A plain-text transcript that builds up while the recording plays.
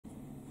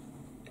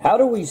How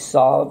do we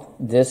solve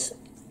this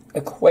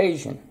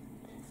equation?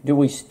 Do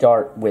we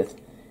start with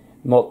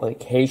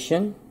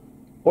multiplication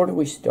or do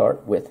we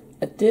start with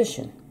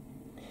addition?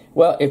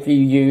 Well, if you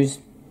use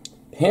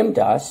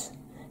PEMDAS,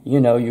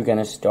 you know you're going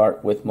to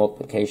start with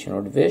multiplication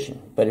or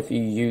division. But if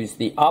you use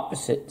the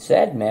opposite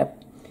SADMEP,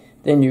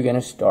 then you're going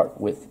to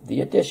start with the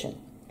addition.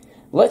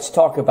 Let's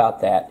talk about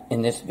that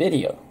in this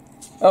video.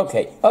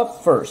 Okay,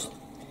 up first,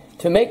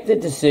 to make the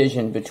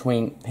decision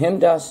between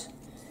PEMDAS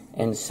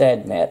and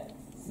SADMEP,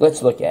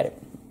 let's look at it.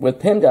 With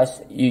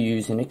PEMDAS, you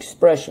use an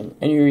expression,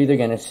 and you're either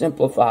going to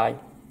simplify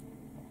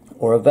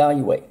or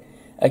evaluate.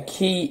 A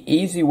key,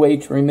 easy way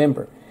to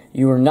remember,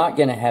 you are not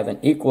going to have an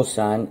equal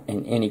sign,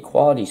 an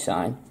inequality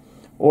sign,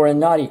 or a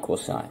not equal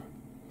sign.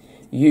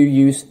 You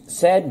use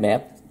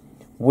SADMEP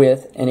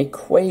with an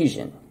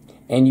equation,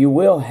 and you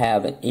will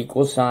have an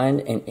equal sign,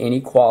 an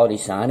inequality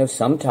sign of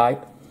some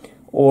type,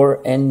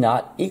 or a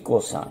not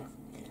equal sign.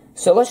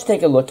 So let's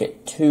take a look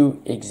at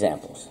two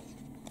examples.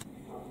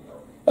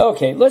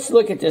 Okay, let's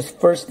look at this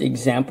first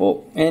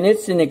example, and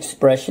it's an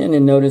expression,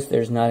 and notice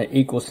there's not an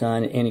equal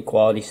sign, an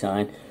inequality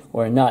sign,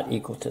 or a not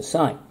equal to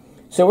sign.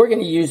 So we're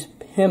going to use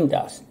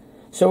PEMDAS.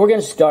 So we're going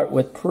to start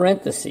with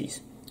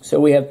parentheses. So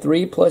we have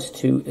 3 plus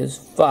 2 is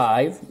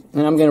 5,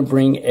 and I'm going to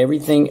bring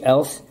everything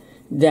else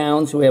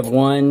down. So we have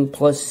 1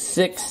 plus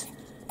 6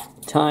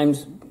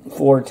 times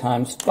 4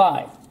 times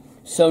 5.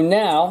 So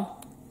now,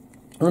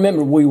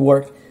 remember, we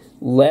work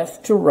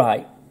left to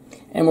right,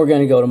 and we're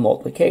going to go to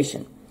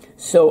multiplication.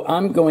 So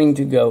I'm going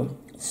to go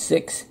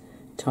 6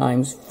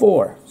 times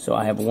 4. So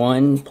I have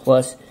 1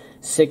 plus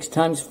 6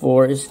 times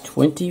 4 is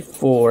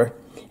 24,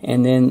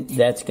 and then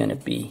that's going to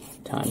be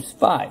times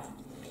 5.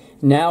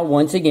 Now,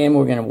 once again,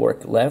 we're going to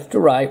work left to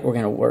right. We're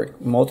going to work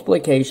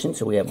multiplication.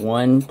 So we have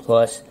 1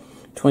 plus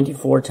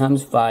 24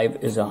 times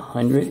 5 is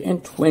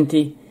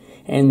 120,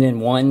 and then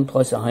 1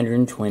 plus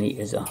 120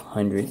 is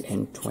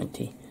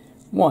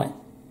 121.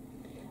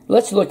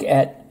 Let's look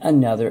at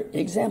another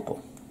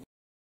example.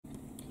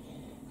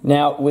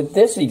 Now, with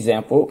this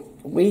example,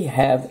 we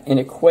have an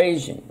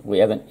equation. We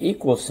have an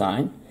equal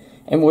sign,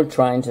 and we're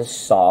trying to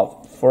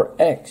solve for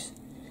x.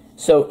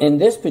 So in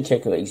this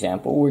particular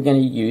example, we're going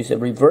to use a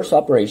reverse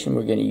operation.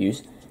 We're going to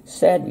use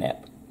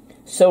SADMEP.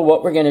 So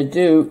what we're going to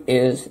do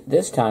is,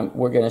 this time,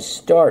 we're going to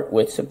start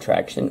with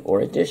subtraction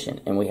or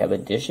addition. And we have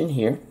addition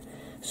here.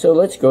 So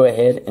let's go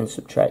ahead and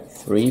subtract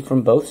 3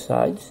 from both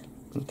sides.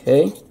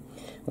 Okay.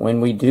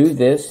 When we do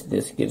this,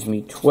 this gives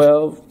me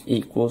 12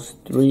 equals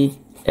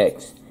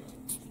 3x.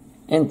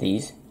 And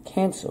these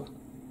cancel.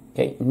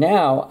 Okay,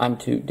 now I'm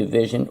to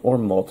division or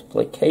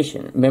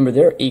multiplication. Remember,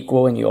 they're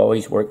equal and you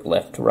always work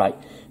left to right,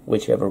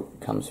 whichever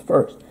comes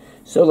first.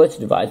 So let's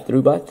divide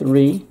through by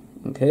 3,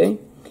 okay?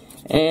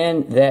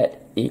 And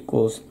that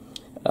equals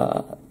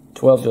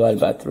 12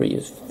 divided by 3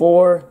 is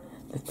 4.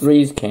 The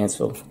 3's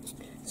cancel.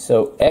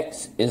 So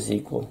x is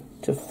equal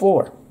to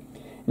 4.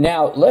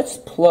 Now, let's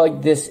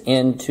plug this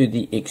into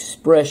the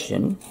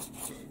expression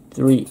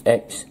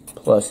 3x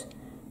plus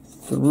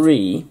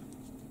 3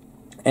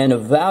 and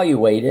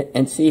evaluate it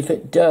and see if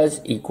it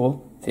does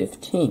equal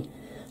 15.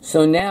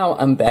 So now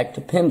I'm back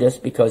to PEMDAS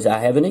because I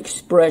have an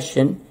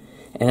expression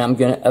and I'm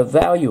going to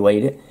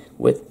evaluate it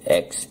with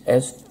x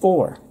as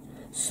 4.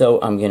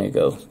 So I'm going to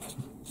go,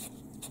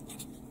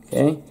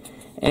 okay,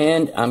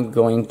 and I'm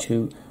going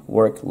to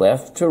work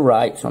left to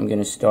right. So I'm going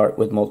to start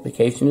with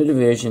multiplication and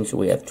division. So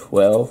we have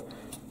 12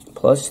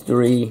 plus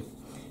 3.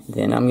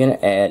 Then I'm going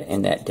to add,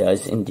 and that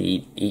does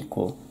indeed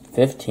equal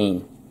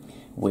 15,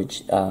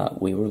 which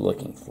we were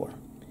looking for.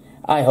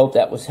 I hope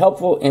that was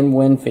helpful in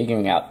when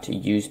figuring out to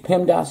use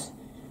PEMDAS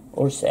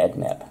or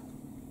SADMEP.